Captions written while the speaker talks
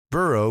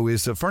Burrow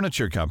is a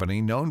furniture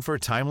company known for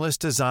timeless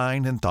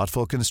design and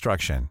thoughtful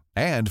construction,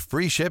 and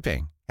free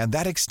shipping, and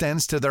that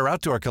extends to their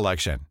outdoor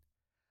collection.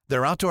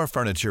 Their outdoor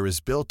furniture is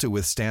built to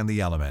withstand the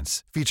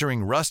elements,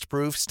 featuring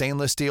rust-proof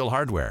stainless steel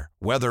hardware,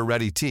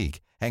 weather-ready teak,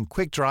 and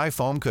quick-dry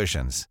foam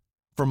cushions.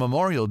 For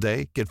Memorial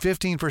Day, get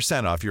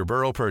 15% off your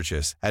Burrow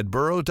purchase at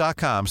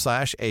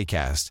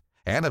burrow.com/ACAST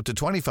and up to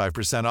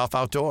 25% off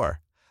outdoor.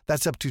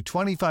 That's up to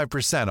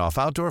 25% off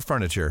outdoor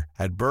furniture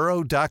at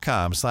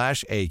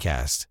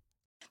burrow.com/ACAST.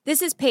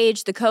 This is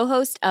Paige, the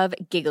co-host of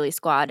Giggly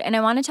Squad, and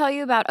I want to tell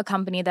you about a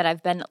company that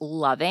I've been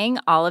loving,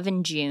 Olive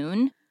 &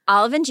 June.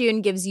 Olive &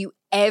 June gives you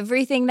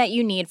everything that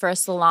you need for a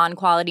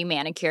salon-quality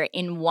manicure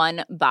in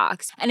one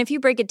box. And if you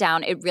break it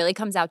down, it really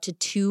comes out to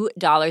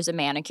 $2 a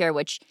manicure,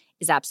 which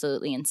is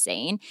absolutely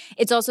insane.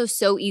 It's also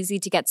so easy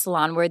to get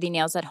salon-worthy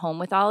nails at home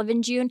with Olive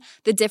 & June.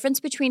 The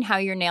difference between how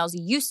your nails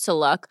used to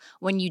look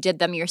when you did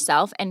them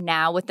yourself and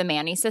now with the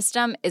Mani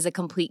system is a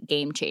complete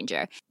game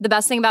changer. The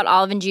best thing about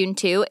Olive & June,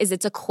 too, is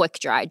it's a quick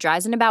dry.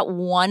 Dries in about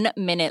 1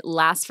 minute,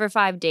 lasts for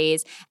 5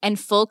 days, and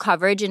full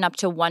coverage in up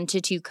to 1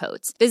 to 2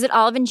 coats. Visit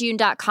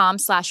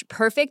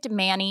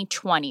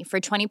oliveandjune.com/perfectmani20 for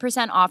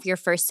 20% off your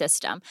first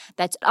system.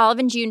 That's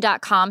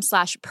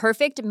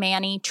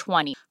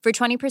oliveandjune.com/perfectmani20 for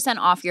 20%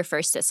 off your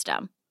first system.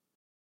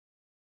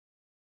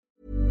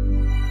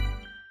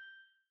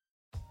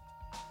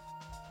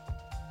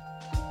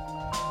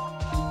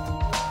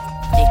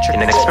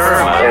 In an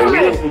experiment. We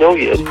don't know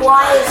yet.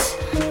 Why is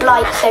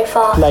light so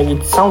far? Like,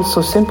 it sounds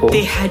so simple.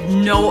 They had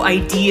no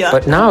idea.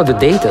 But now the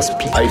data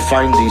speaks. I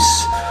find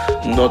this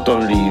not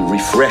only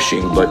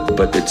refreshing,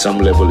 but at some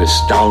level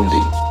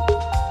astounding.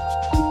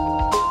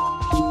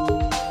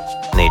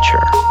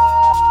 Nature.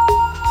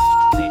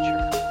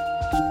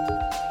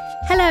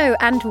 Hello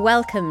and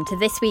welcome to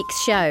this week's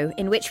show,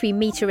 in which we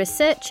meet a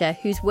researcher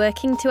who's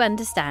working to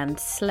understand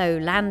slow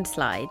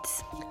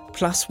landslides.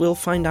 Plus, we'll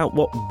find out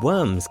what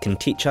worms can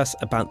teach us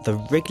about the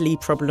wriggly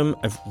problem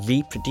of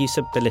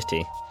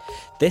reproducibility.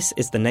 This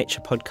is the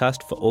Nature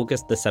Podcast for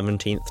August the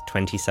 17th,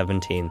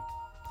 2017.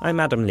 I'm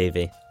Adam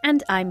Levy.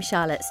 And I'm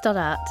Charlotte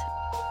Stoddart.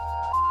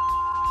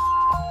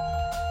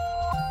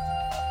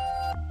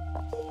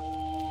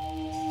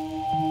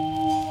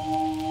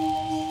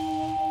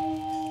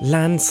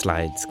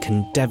 Landslides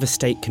can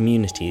devastate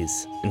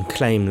communities and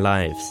claim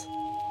lives.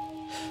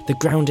 The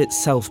ground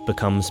itself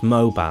becomes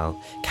mobile,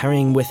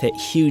 carrying with it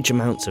huge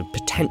amounts of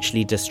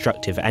potentially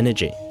destructive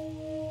energy.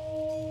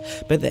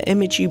 But the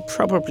image you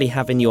probably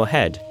have in your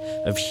head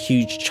of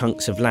huge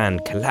chunks of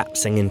land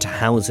collapsing into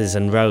houses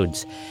and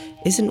roads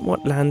isn't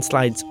what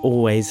landslides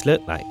always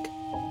look like.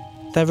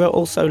 There are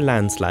also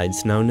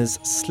landslides known as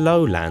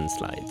slow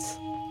landslides.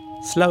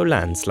 Slow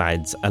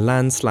landslides are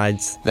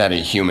landslides that a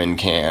human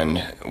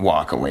can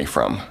walk away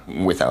from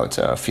without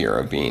fear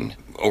of being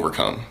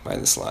overcome by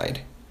the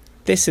slide.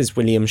 This is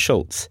William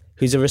Schultz,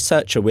 who's a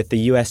researcher with the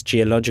US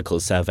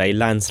Geological Survey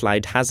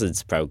Landslide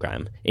Hazards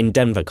Program in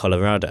Denver,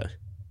 Colorado.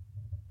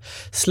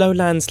 Slow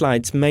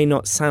landslides may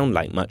not sound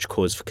like much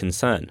cause for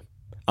concern.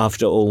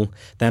 After all,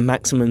 their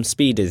maximum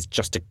speed is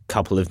just a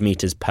couple of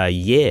meters per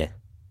year.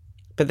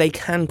 But they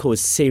can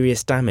cause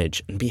serious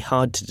damage and be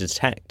hard to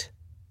detect.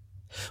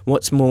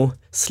 What's more,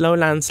 slow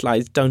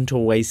landslides don't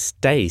always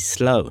stay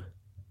slow.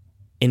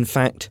 In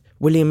fact,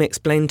 William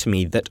explained to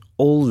me that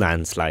all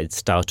landslides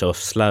start off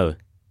slow,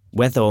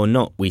 whether or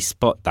not we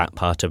spot that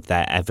part of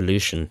their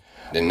evolution.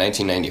 In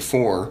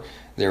 1994,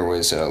 there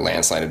was a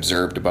landslide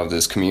observed above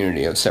this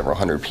community of several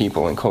hundred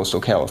people in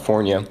coastal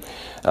California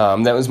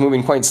that was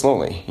moving quite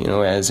slowly,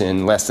 as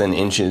in less than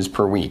inches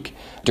per week.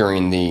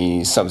 During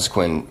the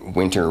subsequent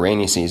winter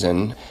rainy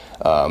season,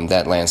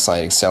 that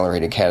landslide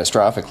accelerated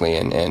catastrophically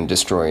and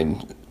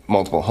destroyed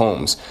multiple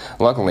homes.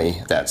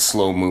 Luckily, that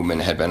slow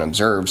movement had been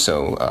observed,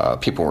 so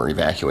people were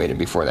evacuated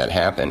before that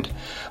happened.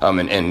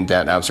 And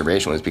that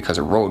observation was because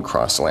a road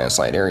crossed the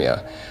landslide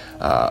area.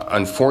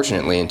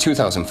 Unfortunately, in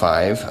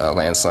 2005, a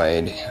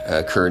landslide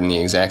occurred in the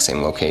exact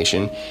same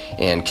location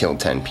and killed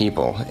 10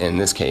 people. In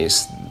this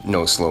case,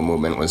 no slow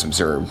movement was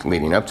observed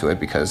leading up to it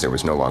because there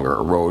was no longer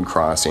a road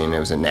crossing. It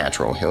was a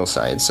natural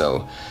hillside,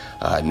 so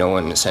no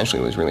one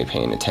essentially was really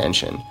paying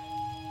attention.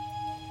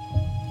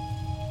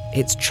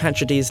 It's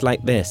tragedies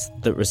like this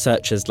that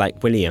researchers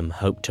like William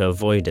hope to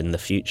avoid in the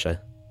future.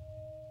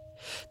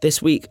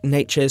 This week,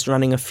 Nature is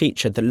running a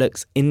feature that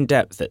looks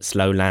in-depth at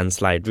slow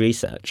landslide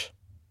research.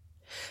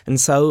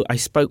 And so I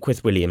spoke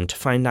with William to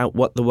find out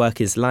what the work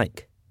is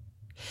like.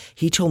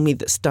 He told me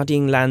that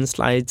studying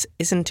landslides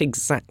isn't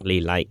exactly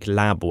like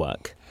lab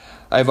work.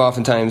 I've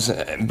oftentimes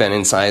been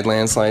inside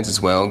landslides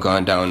as well,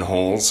 gone down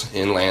holes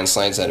in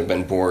landslides that have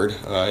been bored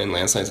in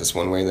landslides. That's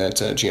one way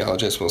that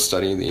geologists will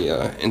study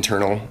the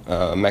internal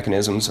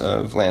mechanisms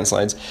of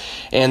landslides.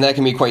 And that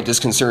can be quite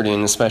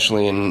disconcerting,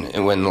 especially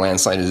when the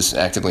landslide is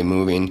actively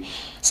moving.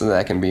 So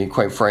that can be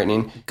quite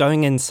frightening.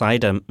 Going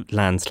inside a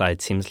landslide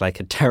seems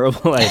like a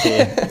terrible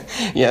idea.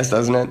 Yes,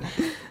 doesn't it?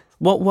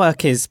 What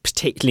work is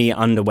particularly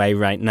underway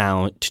right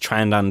now to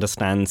try and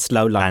understand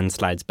slow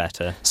landslides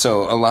better?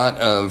 So a lot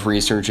of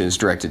research is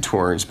directed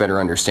towards better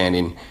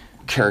understanding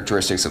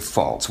characteristics of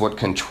faults. What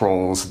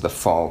controls the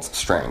fault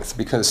strength?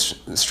 Because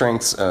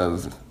strengths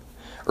of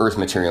Earth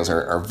materials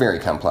are very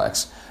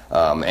complex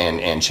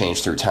and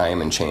change through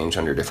time and change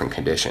under different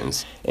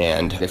conditions.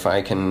 And if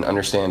I can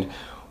understand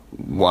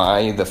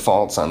why the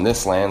faults on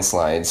this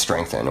landslide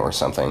strengthen or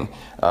something,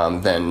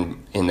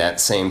 then in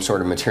that same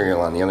sort of material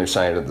on the other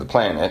side of the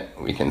planet,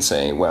 we can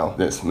say, well,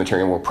 this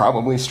material will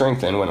probably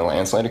strengthen when a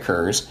landslide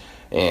occurs,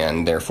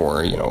 and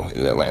therefore,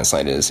 the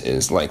landslide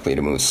is likely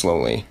to move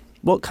slowly.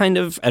 What kind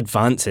of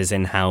advances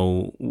in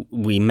how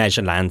we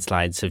measure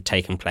landslides have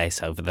taken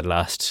place over the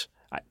last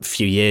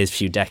few years,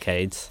 few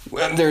decades?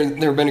 Well, there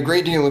have been a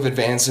great deal of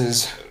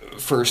advances,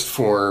 first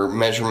for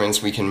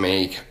measurements we can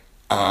make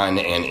on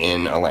and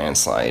in a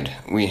landslide.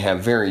 We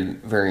have very,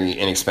 very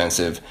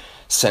inexpensive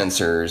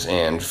sensors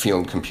and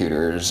field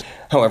computers.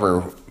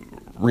 However,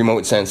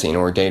 remote sensing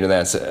or data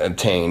that's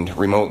obtained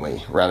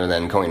remotely rather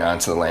than going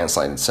onto the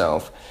landslide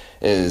itself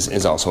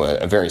is also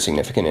a very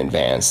significant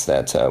advance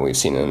that we've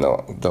seen in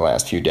the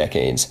last few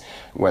decades,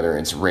 whether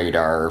it's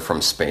radar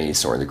from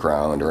space or the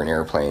ground or an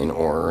airplane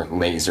or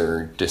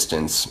laser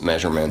distance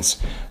measurements,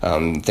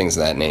 things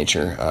of that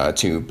nature,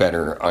 to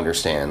better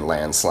understand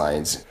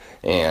landslides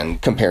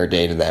and compare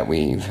data that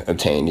we've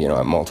obtained,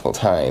 multiple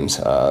times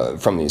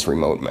from these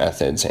remote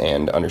methods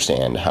and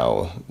understand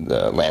how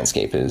the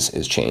landscape is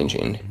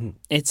changing.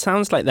 It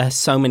sounds like there's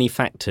so many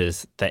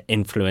factors that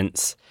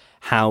influence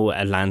how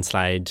a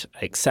landslide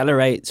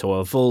accelerates or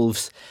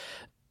evolves.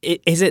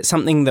 Is it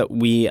something that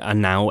we are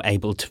now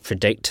able to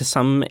predict to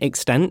some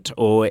extent,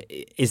 or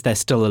is there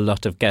still a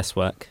lot of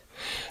guesswork?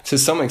 To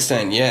some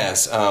extent,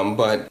 yes,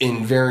 but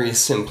in very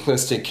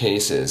simplistic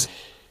cases,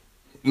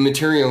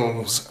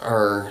 materials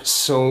are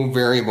so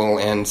variable,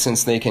 and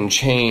since they can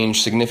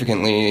change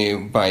significantly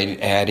by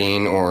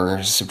adding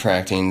or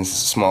subtracting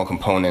small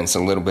components, a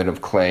little bit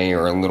of clay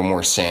or a little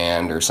more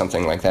sand or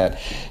something like that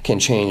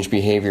can change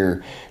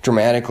behavior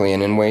dramatically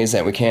and in ways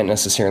that we can't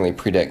necessarily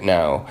predict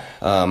now.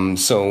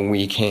 So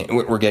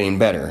we're getting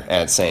better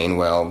at saying,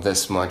 well,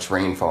 this much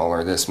rainfall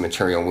or this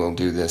material will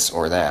do this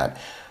or that.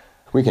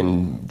 We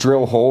can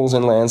drill holes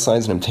in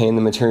landslides and obtain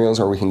the materials,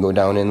 or we can go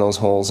down in those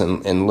holes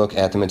and look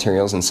at the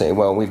materials and say,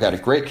 well, we've got a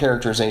great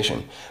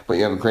characterization, but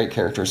you have a great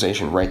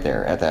characterization right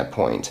there at that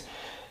point.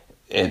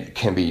 It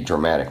can be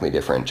dramatically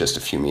different just a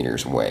few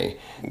meters away.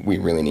 We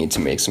really need to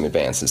make some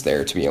advances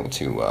there to be able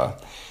to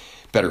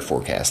better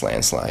forecast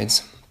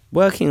landslides.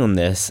 Working on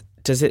this,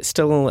 does it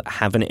still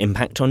have an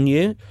impact on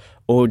you?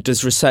 Or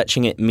does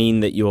researching it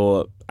mean that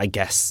you're, I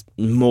guess,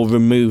 more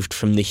removed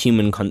from the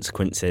human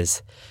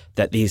consequences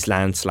that these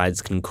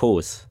landslides can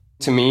cause?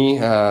 To me,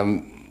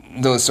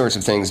 those sorts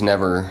of things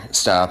never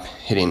stop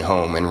hitting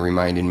home and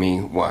reminding me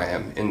why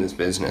I'm in this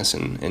business.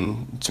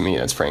 And to me,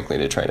 that's frankly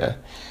to try to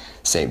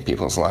save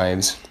people's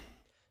lives.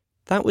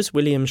 That was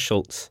William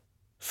Schultz.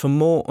 For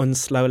more on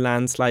slow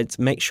landslides,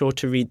 make sure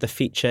to read the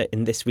feature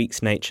in this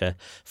week's Nature.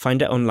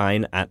 Find it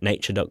online at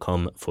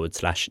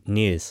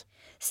nature.com/news.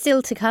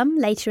 Still to come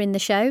later in the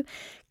show,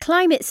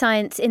 climate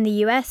science in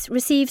the US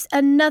receives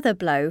another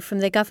blow from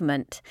the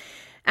government,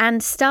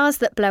 and stars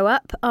that blow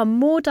up are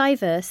more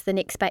diverse than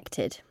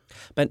expected.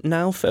 But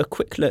now for a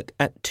quick look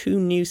at 2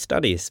 new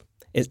studies.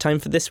 It's time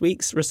for this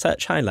week's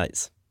Research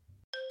Highlights.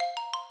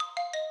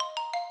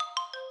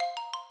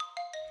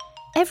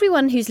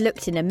 Everyone who's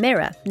looked in a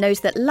mirror knows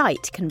that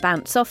light can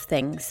bounce off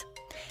things,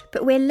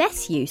 but we're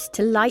less used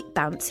to light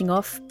bouncing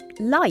off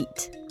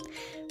light.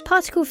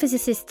 Particle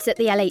physicists at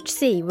the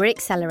LHC were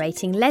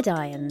accelerating lead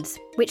ions,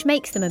 which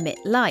makes them emit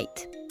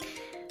light.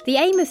 The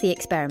aim of the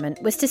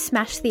experiment was to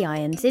smash the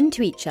ions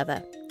into each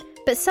other,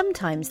 but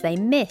sometimes they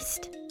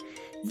missed.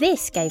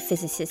 This gave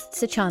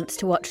physicists a chance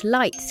to watch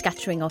light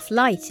scattering off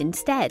light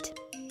instead.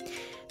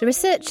 The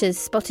researchers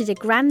spotted a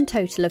grand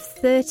total of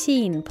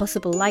 13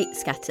 possible light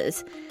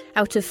scatters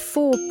out of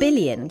 4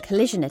 billion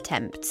collision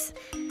attempts.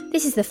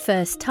 This is the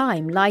first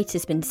time light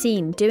has been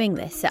seen doing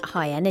this at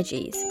high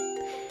energies.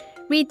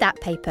 Read that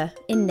paper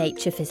in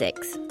Nature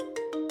Physics.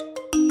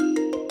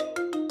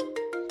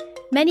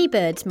 Many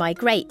birds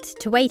migrate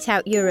to wait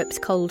out Europe's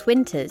cold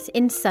winters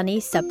in sunny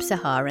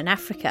sub-Saharan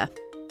Africa.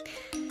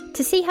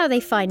 To see how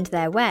they find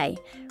their way,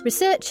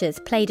 researchers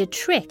played a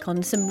trick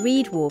on some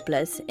reed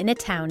warblers in a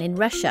town in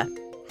Russia.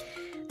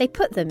 They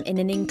put them in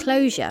an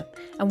enclosure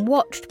and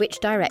watched which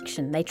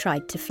direction they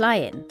tried to fly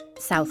in,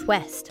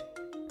 southwest.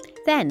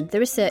 Then the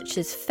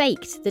researchers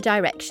faked the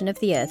direction of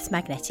the Earth's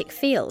magnetic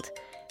field,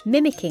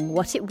 mimicking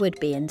what it would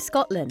be in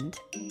Scotland.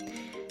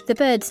 The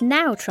birds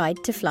now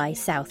tried to fly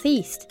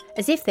southeast,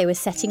 as if they were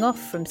setting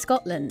off from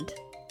Scotland.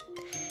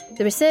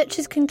 The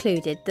researchers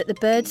concluded that the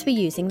birds were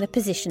using the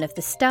position of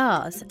the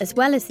stars, as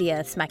well as the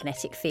Earth's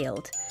magnetic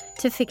field,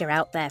 to figure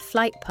out their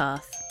flight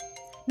path.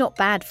 Not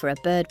bad for a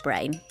bird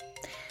brain.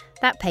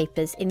 That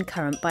paper's in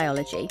Current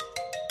Biology.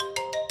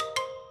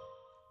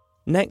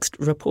 Next,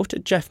 reporter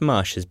Jeff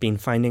Marsh has been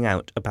finding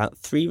out about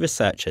 3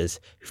 researchers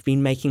who've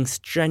been making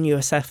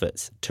strenuous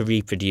efforts to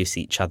reproduce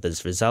each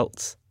other's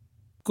results.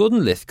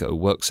 Gordon Lithgow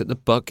works at the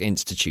Buck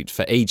Institute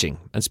for Aging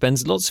and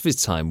spends lots of his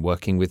time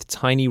working with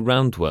tiny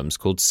roundworms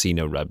called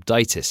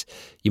Caenorhabditis.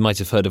 You might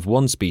have heard of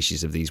one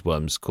species of these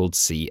worms called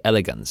C.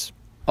 elegans.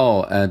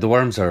 The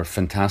worms are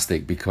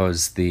fantastic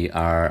because they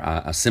are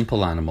a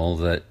simple animal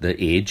that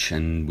age,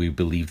 and we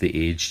believe they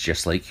age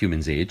just like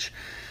humans age,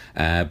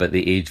 but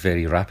they age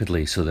very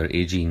rapidly, so their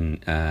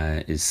aging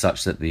is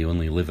such that they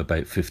only live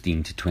about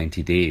 15 to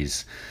 20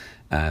 days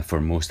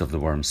for most of the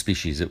worm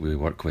species that we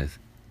work with.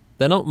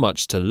 They're not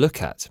much to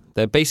look at.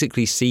 They're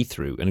basically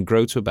see-through and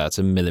grow to about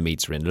 1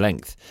 millimetre in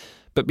length.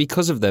 But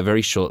because of their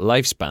very short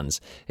lifespans,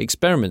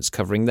 experiments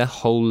covering their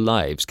whole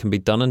lives can be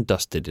done and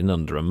dusted in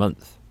under a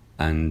month.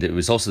 And it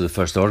was also the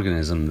first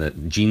organism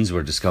that genes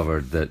were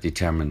discovered that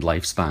determined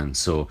lifespan.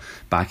 So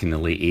back in the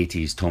late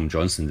 80s, Tom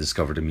Johnson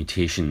discovered a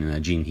mutation in a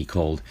gene he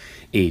called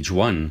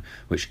AGE1,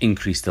 which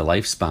increased the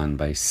lifespan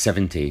by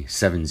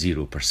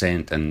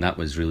 70%. And that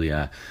was really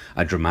a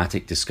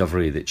dramatic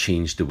discovery that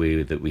changed the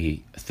way that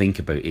we think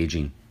about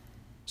aging.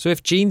 So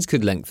if genes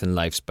could lengthen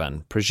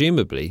lifespan,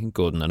 presumably,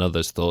 Gordon and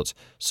others thought,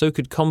 so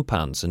could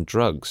compounds and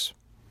drugs.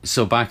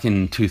 So back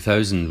in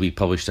 2000, we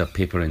published a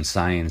paper in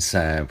Science,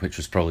 which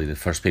was probably the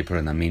first paper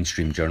in a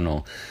mainstream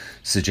journal,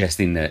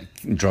 suggesting that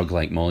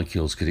drug-like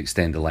molecules could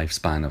extend the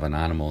lifespan of an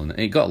animal. And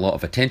it got a lot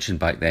of attention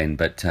back then,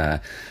 but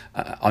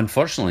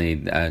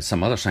unfortunately,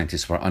 some other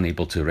scientists were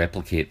unable to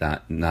replicate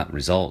that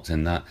result.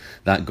 And that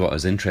got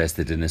us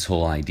interested in this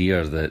whole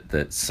idea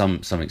that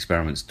some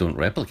experiments don't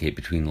replicate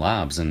between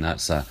labs. And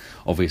that's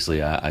obviously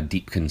a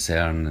deep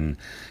concern. And,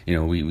 you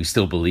know, we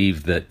still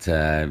believe that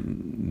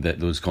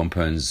those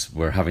compounds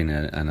were having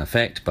an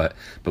effect, but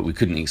we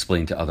couldn't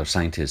explain to other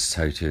scientists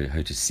how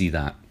to see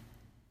that.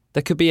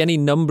 There could be any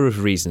number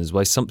of reasons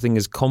why something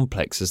as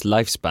complex as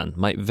lifespan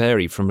might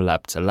vary from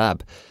lab to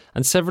lab,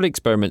 and several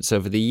experiments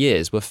over the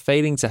years were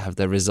failing to have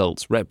their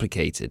results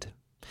replicated.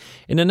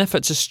 In an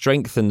effort to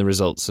strengthen the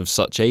results of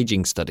such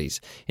ageing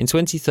studies, in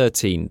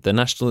 2013, the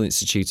National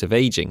Institute of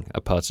Aging, a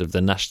part of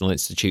the National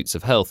Institutes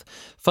of Health,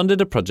 funded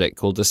a project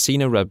called the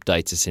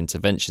Caenorhabditis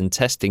Intervention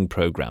Testing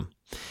Programme.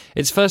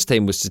 Its first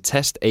aim was to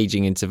test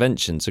ageing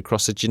interventions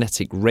across a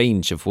genetic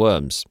range of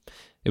worms.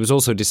 It was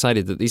also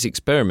decided that these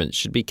experiments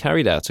should be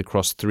carried out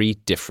across 3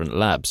 different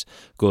labs,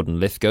 Gordon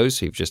Lithgow's,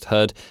 who you've just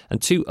heard,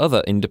 and 2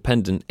 other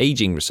independent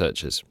ageing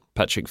researchers,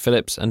 Patrick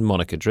Phillips and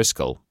Monica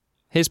Driscoll.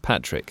 Here's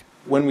Patrick.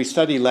 When we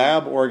study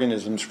lab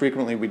organisms,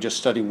 frequently we just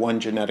study one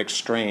genetic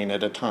strain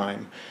at a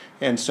time.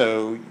 And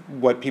so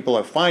what people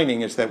are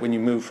finding is that when you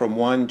move from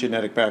one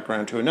genetic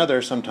background to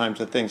another, sometimes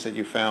the things that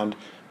you found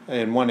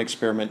in one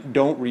experiment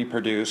don't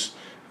reproduce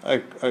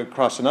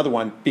across another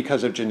one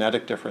because of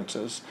genetic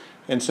differences.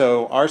 And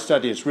so our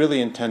study is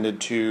really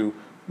intended to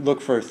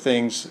look for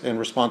things and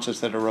responses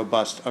that are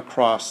robust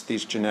across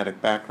these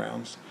genetic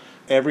backgrounds.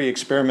 Every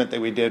experiment that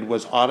we did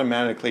was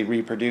automatically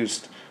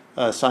reproduced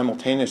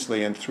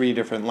simultaneously in 3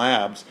 different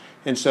labs,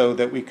 and so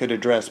that we could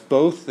address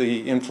both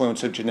the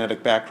influence of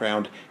genetic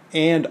background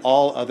and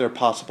all other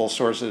possible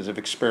sources of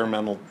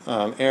experimental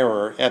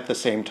error at the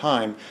same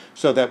time,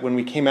 so that when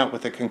we came out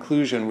with a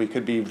conclusion, we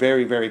could be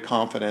very, very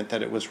confident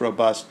that it was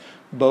robust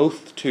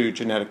both to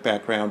genetic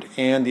background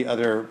and the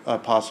other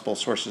possible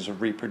sources of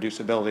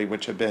reproducibility,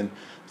 which have been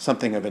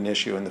something of an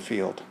issue in the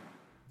field.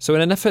 So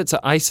in an effort to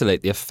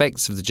isolate the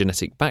effects of the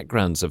genetic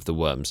backgrounds of the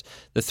worms,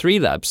 the 3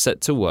 labs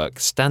set to work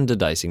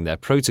standardizing their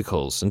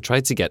protocols and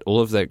tried to get all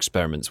of their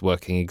experiments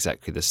working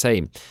exactly the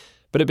same.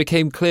 But it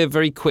became clear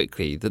very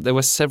quickly that there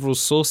were several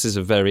sources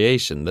of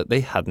variation that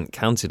they hadn't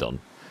counted on.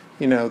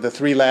 You know, the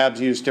 3 labs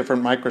used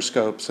different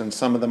microscopes, and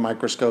some of the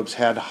microscopes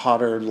had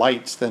hotter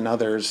lights than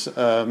others.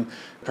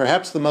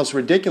 Perhaps the most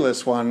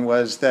ridiculous one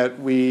was that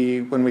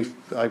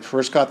I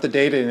first got the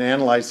data and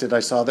analyzed it,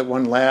 I saw that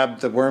one lab,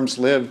 the worms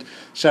lived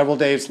several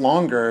days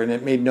longer, and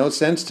it made no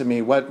sense to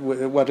me.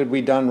 What had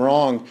we done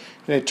wrong?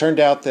 And it turned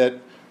out that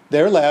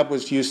their lab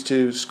was used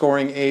to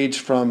scoring age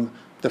from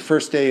the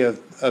first day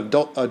of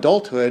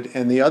adulthood,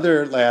 and the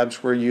other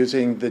labs were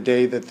using the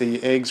day that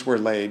the eggs were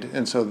laid,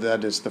 and so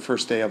that is the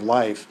first day of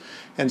life.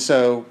 And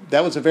so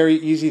that was a very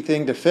easy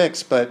thing to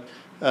fix, but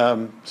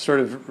sort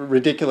of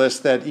ridiculous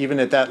that even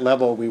at that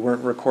level we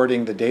weren't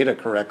recording the data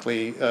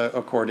correctly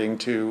according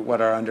to what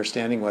our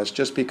understanding was,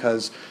 just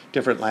because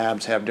different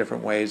labs have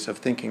different ways of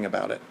thinking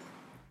about it.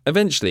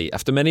 Eventually,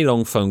 after many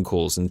long phone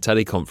calls and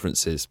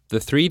teleconferences, the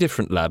 3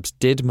 different labs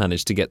did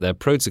manage to get their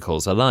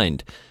protocols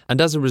aligned,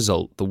 and as a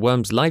result, the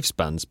worms'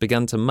 lifespans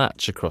began to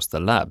match across the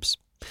labs.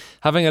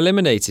 Having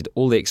eliminated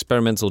all the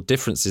experimental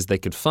differences they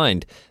could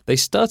find, they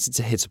started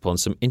to hit upon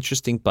some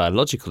interesting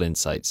biological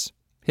insights.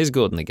 Here's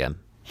Gordon again.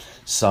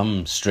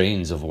 Some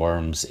strains of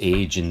worms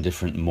age in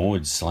different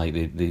modes, like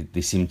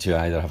they seem to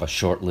either have a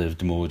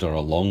short-lived mode or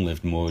a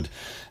long-lived mode,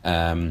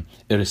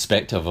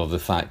 irrespective of the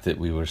fact that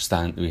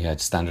we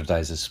had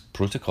standardized this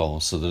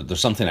protocol. So there's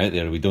something out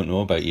there we don't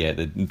know about yet,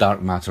 the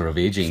dark matter of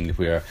aging,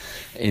 where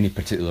any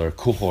particular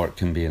cohort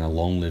can be in a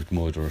long-lived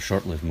mode or a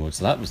short-lived mode.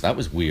 So that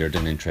was weird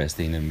and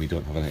interesting, and we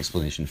don't have an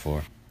explanation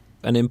for.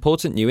 An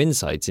important new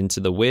insight into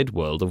the weird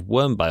world of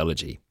worm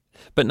biology.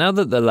 But now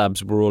that the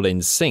labs were all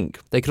in sync,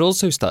 they could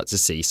also start to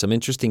see some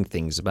interesting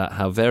things about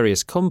how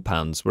various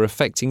compounds were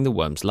affecting the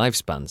worms'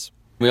 lifespans.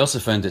 We also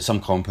found that some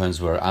compounds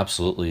were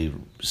absolutely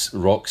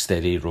rock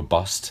steady,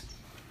 robust,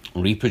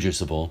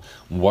 reproducible,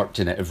 worked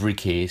in every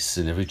case,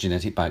 in every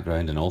genetic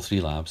background in all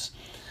 3 labs.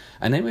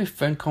 And then we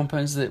found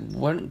compounds that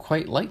weren't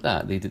quite like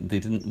that. They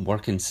didn't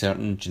work in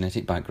certain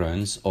genetic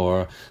backgrounds,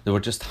 or they were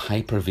just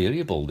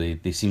hyper-variable.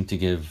 They seemed to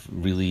give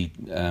really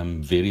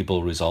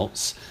variable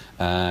results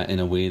in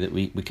a way that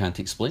we can't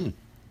explain.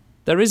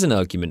 There is an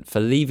argument for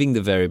leaving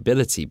the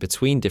variability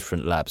between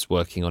different labs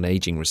working on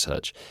aging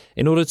research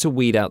in order to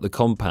weed out the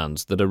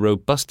compounds that are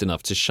robust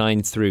enough to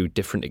shine through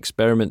different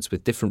experiments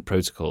with different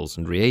protocols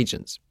and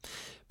reagents.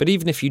 But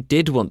even if you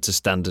did want to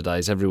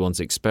standardise everyone's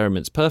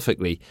experiments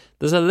perfectly,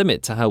 there's a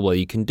limit to how well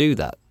you can do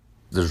that.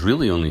 There's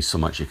really only so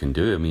much you can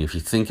do. I mean, if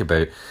you think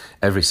about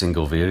every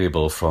single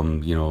variable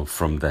from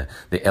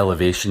the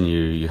elevation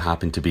you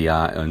happen to be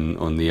at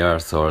on the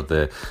Earth, or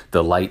the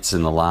lights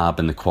in the lab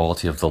and the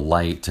quality of the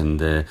light and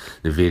the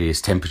various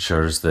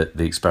temperatures that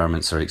the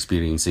experiments are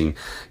experiencing,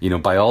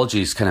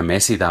 biology is kind of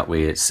messy that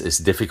way. It's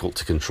difficult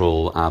to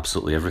control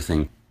absolutely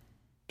everything.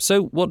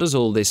 So what does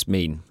all this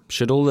mean?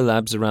 Should all the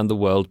labs around the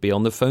world be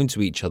on the phone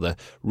to each other,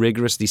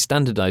 rigorously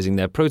standardising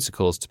their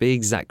protocols to be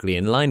exactly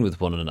in line with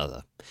one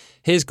another?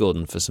 Here's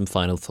Gordon for some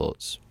final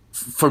thoughts.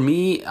 For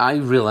me, I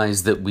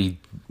realised that we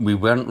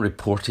weren't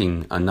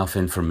reporting enough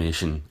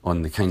information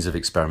on the kinds of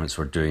experiments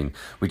we're doing.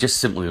 We just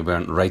simply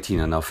weren't writing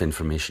enough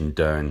information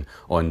down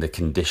on the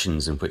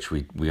conditions in which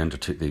we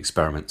undertook the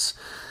experiments.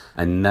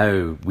 And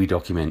now we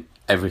document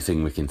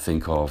everything we can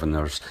think of, and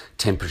there's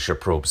temperature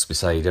probes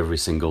beside every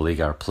single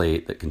agar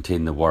plate that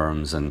contain the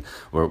worms, and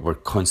we're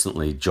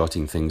constantly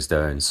jotting things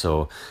down.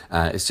 So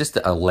it's just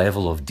a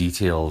level of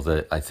detail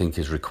that I think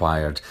is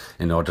required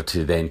in order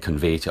to then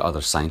convey to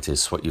other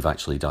scientists what you've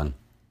actually done.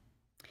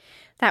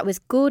 That was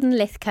Gordon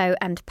Lithgow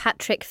and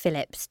Patrick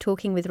Phillips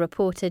talking with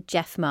reporter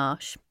Jeff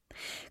Marsh.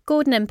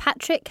 Gordon and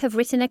Patrick have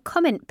written a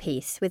comment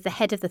piece with the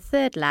head of the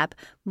 3rd lab,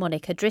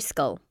 Monica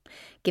Driscoll.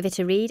 Give it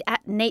a read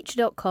at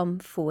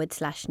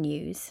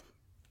nature.com/news.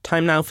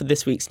 Time now for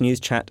this week's news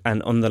chat,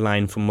 and on the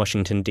line from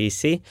Washington,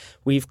 D.C.,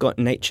 we've got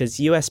Nature's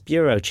US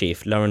Bureau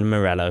Chief, Lauren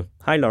Morello.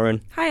 Hi,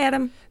 Lauren. Hi,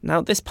 Adam.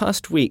 Now, this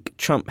past week,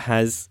 Trump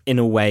has, in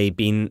a way,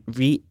 been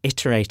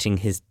reiterating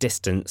his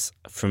distance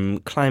from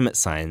climate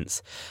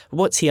science.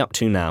 What's he up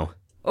to now?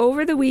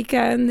 Over the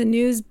weekend, the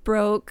news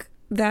broke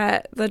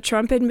that the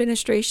Trump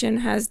administration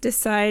has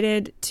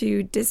decided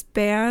to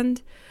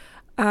disband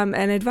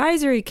an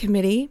advisory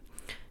committee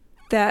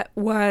that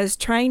was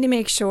trying to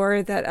make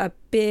sure that a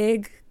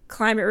big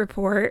climate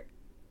report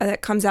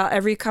that comes out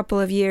every couple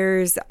of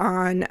years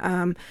on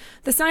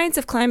the science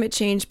of climate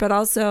change, but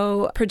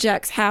also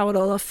projects how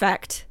it'll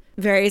affect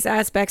various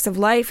aspects of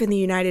life in the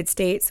United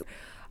States.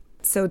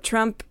 So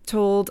Trump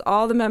told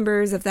all the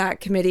members of that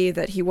committee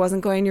that he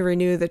wasn't going to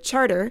renew the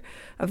charter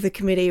of the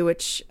committee,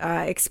 which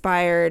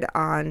expired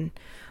on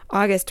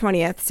August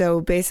 20th.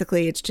 So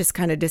basically, it's just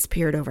kind of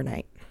disappeared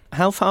overnight.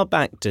 How far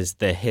back does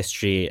the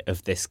history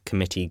of this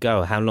committee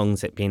go? How long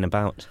has it been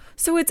about?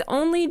 So it's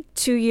only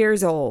 2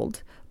 years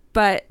old,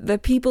 but the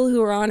people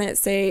who are on it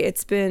say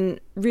it's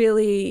been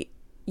really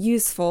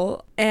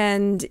useful,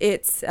 and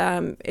it's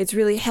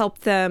really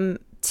helped them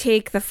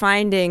take the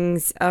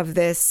findings of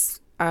this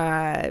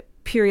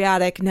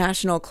periodic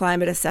national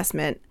climate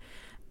assessment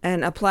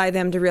and apply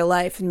them to real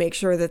life and make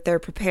sure that they're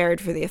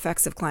prepared for the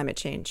effects of climate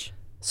change.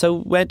 So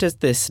where does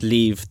this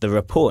leave the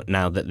report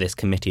now that this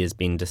committee has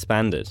been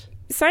disbanded?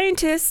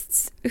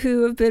 Scientists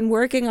who have been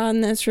working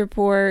on this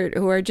report,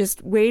 who are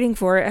just waiting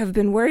for it, have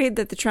been worried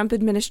that the Trump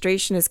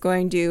administration is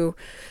going to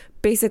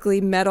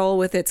basically meddle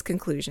with its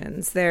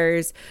conclusions.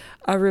 There's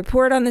a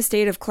report on the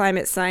state of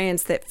climate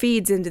science that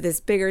feeds into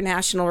this bigger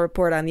national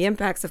report on the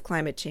impacts of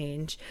climate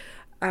change.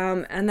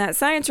 And that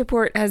science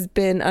report has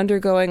been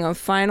undergoing a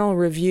final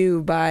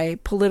review by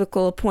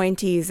political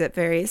appointees at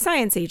various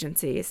science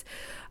agencies.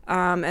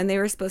 And they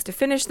were supposed to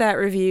finish that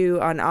review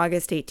on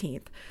August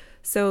 18th.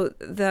 So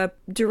the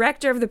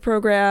director of the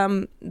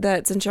program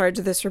that's in charge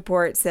of this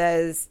report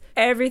says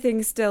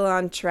everything's still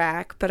on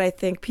track, but I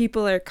think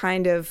people are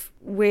kind of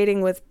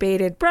waiting with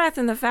bated breath.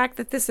 And the fact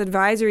that this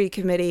advisory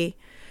committee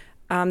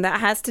that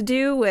has to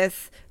do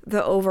with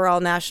the overall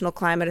national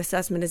climate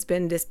assessment has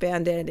been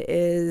disbanded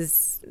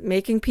is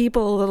making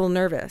people a little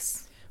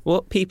nervous.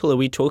 What people are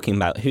we talking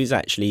about? Who's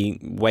actually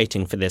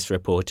waiting for this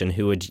report and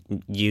who would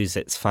use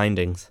its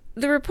findings?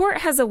 The report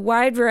has a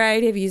wide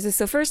variety of uses.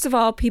 So first of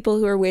all, people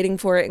who are waiting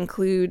for it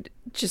include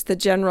just the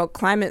general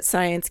climate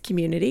science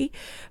community.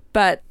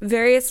 But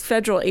various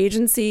federal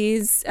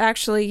agencies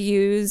actually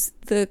use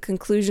the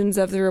conclusions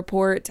of the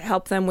report to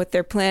help them with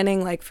their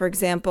planning. Like, for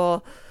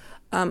example,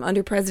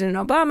 under President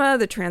Obama,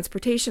 the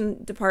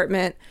Transportation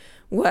Department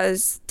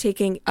was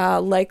taking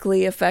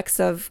likely effects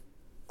of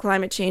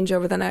climate change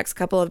over the next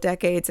couple of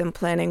decades and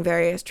planning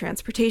various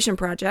transportation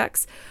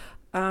projects.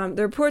 The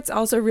report's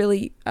also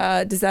really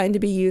designed to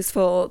be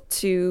useful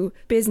to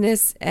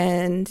business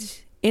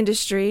and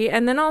industry,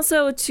 and then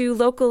also to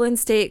local and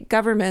state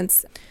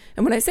governments.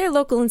 And when I say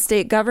local and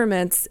state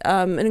governments,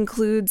 it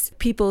includes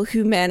people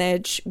who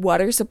manage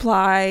water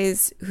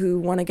supplies, who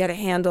want to get a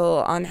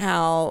handle on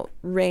how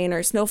rain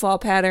or snowfall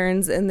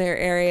patterns in their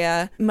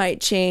area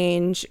might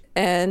change.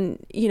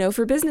 And,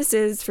 for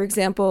businesses, for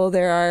example,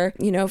 there are,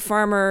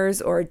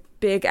 farmers or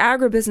big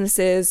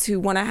agribusinesses who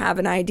want to have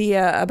an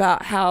idea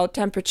about how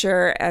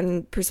temperature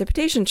and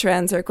precipitation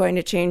trends are going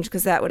to change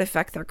because that would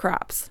affect their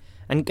crops.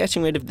 And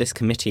getting rid of this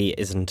committee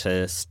isn't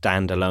a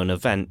standalone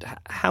event.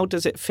 How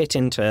does it fit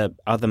into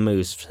other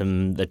moves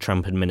from the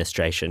Trump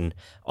administration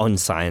on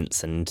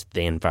science and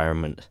the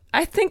environment?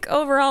 I think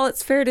overall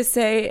it's fair to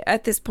say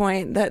at this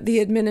point that the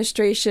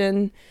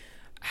administration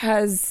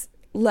has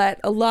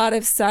let a lot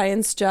of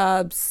science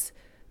jobs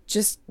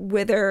just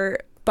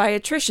wither by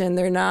attrition.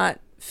 They're not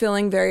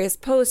filling various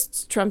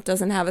posts. Trump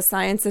doesn't have a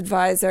science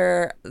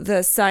advisor.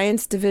 The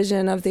science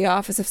division of the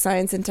Office of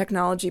Science and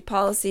Technology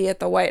Policy at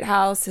the White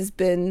House has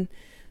been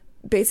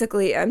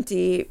basically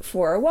empty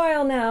for a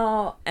while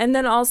now. And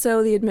then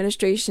also the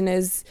administration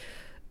is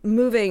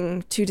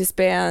moving to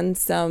disband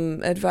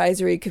some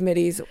advisory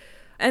committees.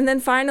 And then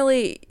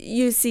finally,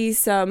 you see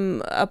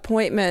some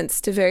appointments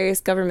to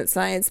various government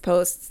science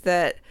posts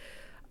that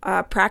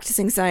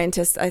practicing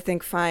scientists, I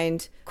think,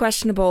 find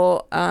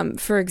questionable.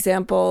 For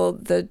example,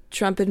 the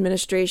Trump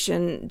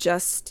administration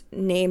just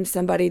named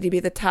somebody to be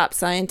the top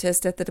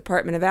scientist at the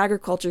Department of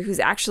Agriculture who's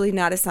actually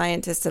not a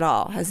scientist at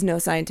all, has no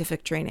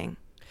scientific training.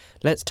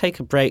 Let's take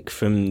a break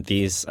from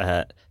these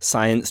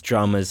science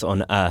dramas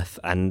on Earth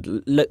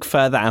and look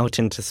further out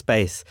into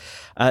space.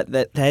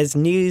 There's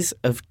news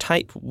of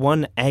Type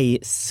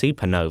 1a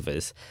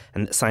supernovas,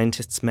 and that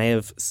scientists may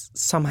have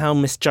somehow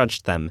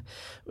misjudged them.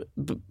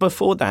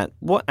 Before that,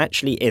 what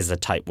actually is a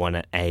Type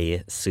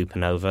 1a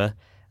supernova,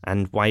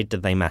 and why do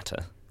they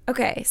matter?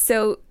 Okay,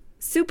 so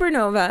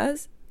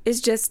supernovas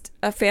is just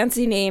a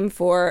fancy name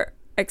for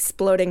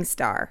exploding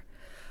star.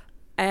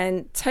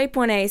 And Type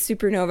 1a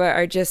supernova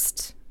are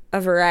just a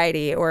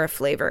variety or a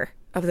flavor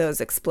of those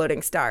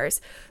exploding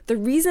stars. The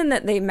reason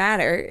that they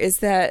matter is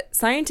that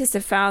scientists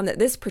have found that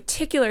this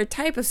particular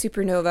type of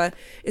supernova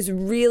is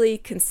really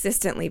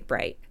consistently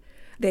bright.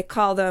 They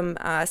call them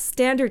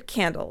standard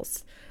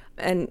candles.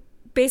 And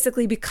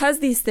basically, because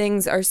these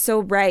things are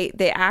so bright,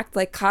 they act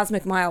like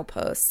cosmic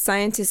mileposts.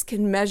 Scientists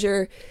can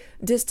measure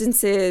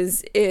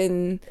distances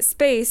in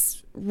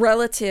space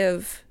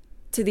relative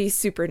to these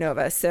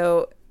supernovae.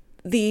 So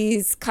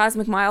these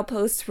cosmic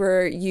mileposts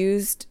were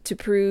used to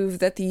prove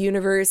that the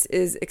universe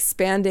is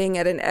expanding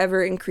at an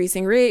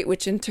ever-increasing rate,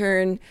 which in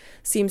turn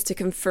seems to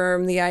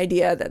confirm the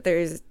idea that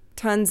there's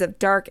tons of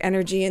dark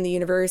energy in the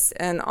universe,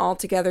 and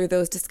altogether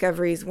those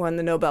discoveries won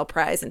the Nobel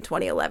Prize in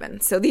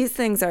 2011. So these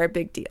things are a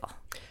big deal.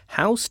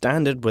 How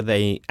standard were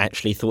they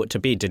actually thought to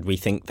be? Did we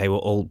think they were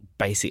all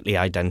basically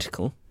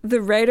identical?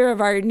 The writer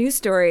of our news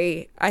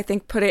story, I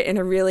think, put it in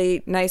a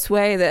really nice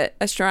way that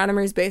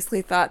astronomers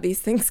basically thought these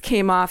things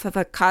came off of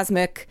a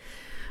cosmic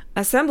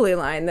assembly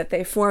line, that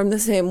they formed the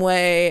same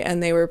way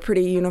and they were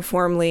pretty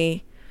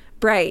uniformly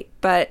bright.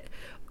 But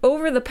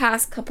over the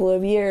past couple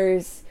of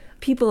years,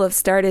 people have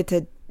started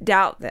to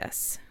doubt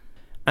this.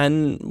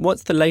 And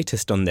what's the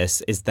latest on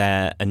this? Is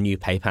there a new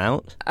paper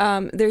out?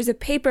 There's a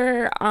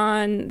paper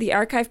on the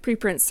arXiv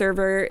preprint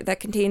server that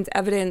contains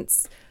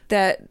evidence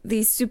that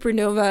these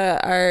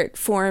supernova are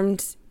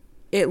formed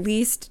at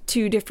least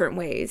two different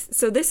ways.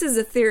 So this is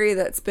a theory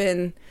that's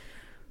been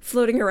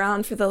floating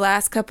around for the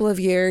last couple of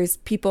years.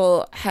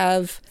 People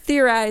have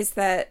theorized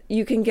that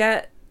you can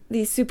get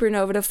these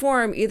supernova to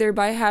form either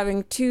by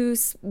having two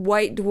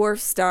white dwarf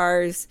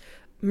stars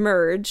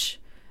merge,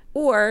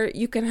 or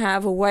you can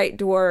have a white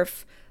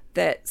dwarf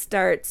that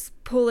starts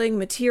pulling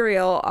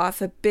material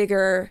off a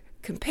bigger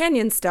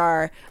companion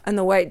star, and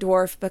the white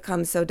dwarf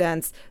becomes so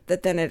dense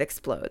that then it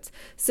explodes.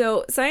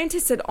 So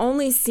scientists had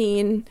only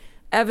seen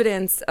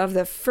evidence of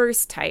the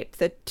first type,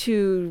 the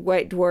two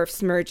white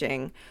dwarfs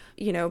merging.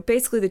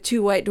 Basically the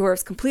two white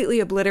dwarfs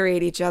completely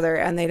obliterate each other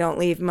and they don't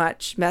leave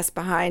much mess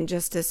behind,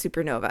 just a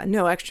supernova,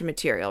 no extra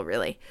material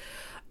really.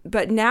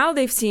 But now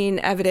they've seen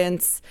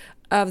evidence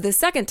of the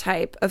second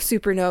type of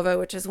supernova,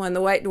 which is when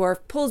the white dwarf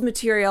pulls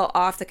material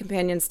off the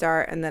companion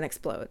star and then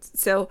explodes.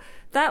 So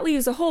that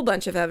leaves a whole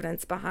bunch of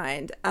evidence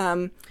behind.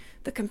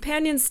 The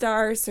companion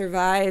star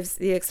survives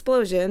the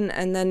explosion,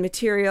 and then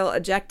material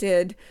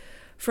ejected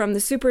from the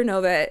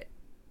supernova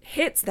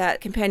hits that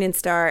companion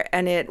star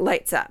and it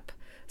lights up.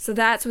 So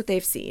that's what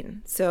they've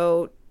seen.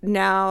 So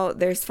now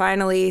there's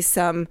finally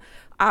some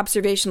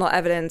observational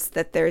evidence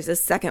that there's a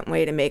second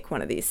way to make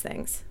one of these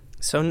things.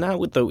 So now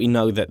that we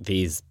know that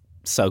these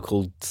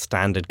so-called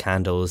standard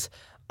candles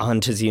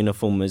aren't as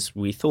uniform as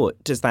we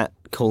thought, does that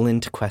call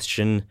into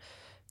question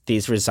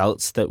these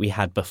results that we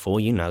had before,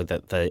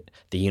 that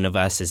the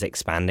universe is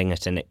expanding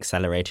at an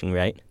accelerating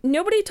rate?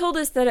 Nobody told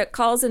us that it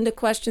calls into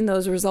question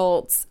those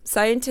results.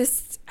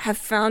 Scientists have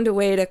found a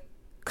way to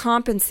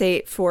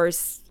compensate for,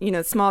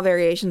 small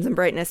variations in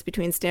brightness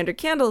between standard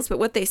candles, but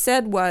what they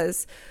said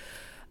was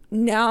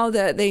now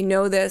that they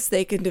know this,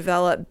 they can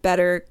develop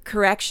better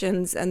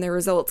corrections and the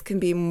results can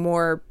be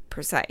more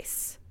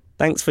precise.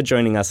 Thanks for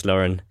joining us,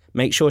 Lauren.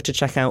 Make sure to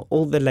check out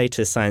all the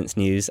latest science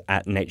news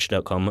at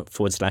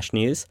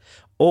nature.com/news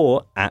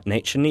or at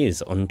Nature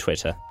News on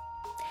Twitter.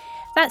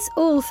 That's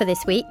all for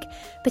this week,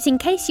 but in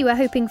case you are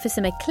hoping for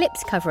some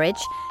eclipse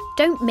coverage,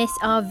 don't miss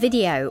our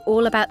video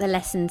all about the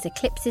lessons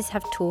eclipses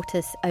have taught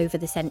us over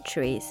the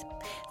centuries.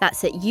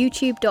 That's at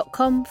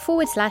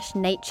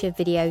youtube.com/nature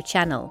video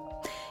channel.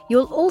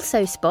 You'll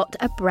also spot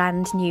a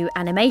brand new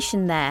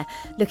animation there,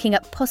 looking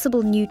at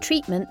possible new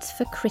treatments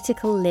for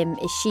critical limb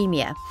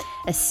ischemia,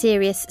 a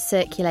serious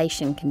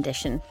circulation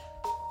condition.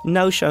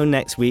 No show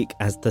next week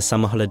as the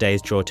summer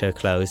holidays draw to a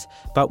close,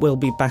 but we'll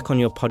be back on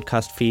your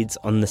podcast feeds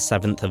on the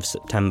 7th of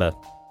September.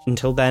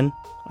 Until then,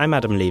 I'm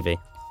Adam Levy.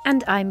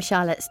 And I'm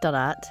Charlotte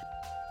Stoddart.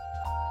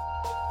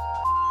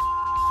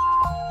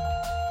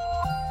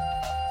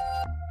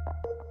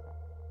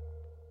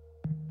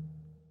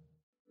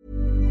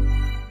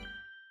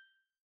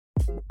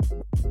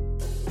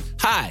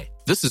 Hi,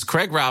 this is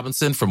Craig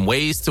Robinson from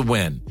Ways to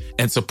Win,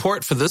 and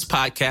support for this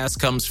podcast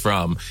comes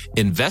from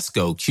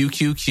Invesco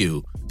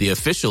QQQ, the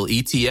official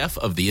ETF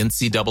of the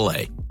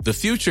NCAA. The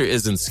future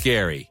isn't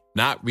scary.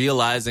 Not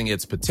realizing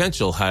its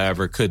potential,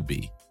 however, could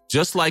be.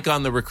 Just like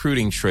on the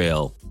recruiting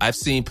trail, I've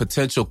seen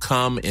potential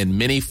come in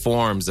many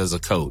forms as a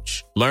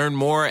coach. Learn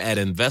more at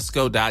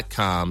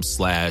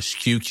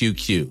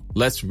Invesco.com/QQQ.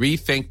 Let's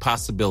rethink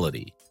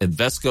possibility.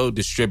 Invesco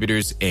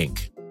Distributors,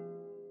 Inc.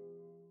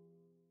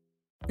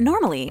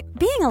 Normally,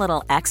 being a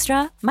little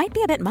extra might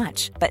be a bit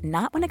much, but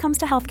not when it comes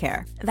to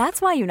healthcare.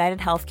 That's why United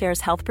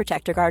Healthcare's Health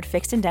Protector Guard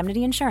fixed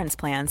indemnity insurance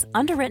plans,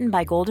 underwritten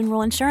by Golden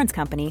Rule Insurance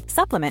Company,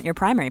 supplement your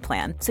primary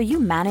plan so you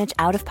manage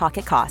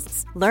out-of-pocket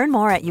costs. Learn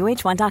more at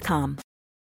UH1.com.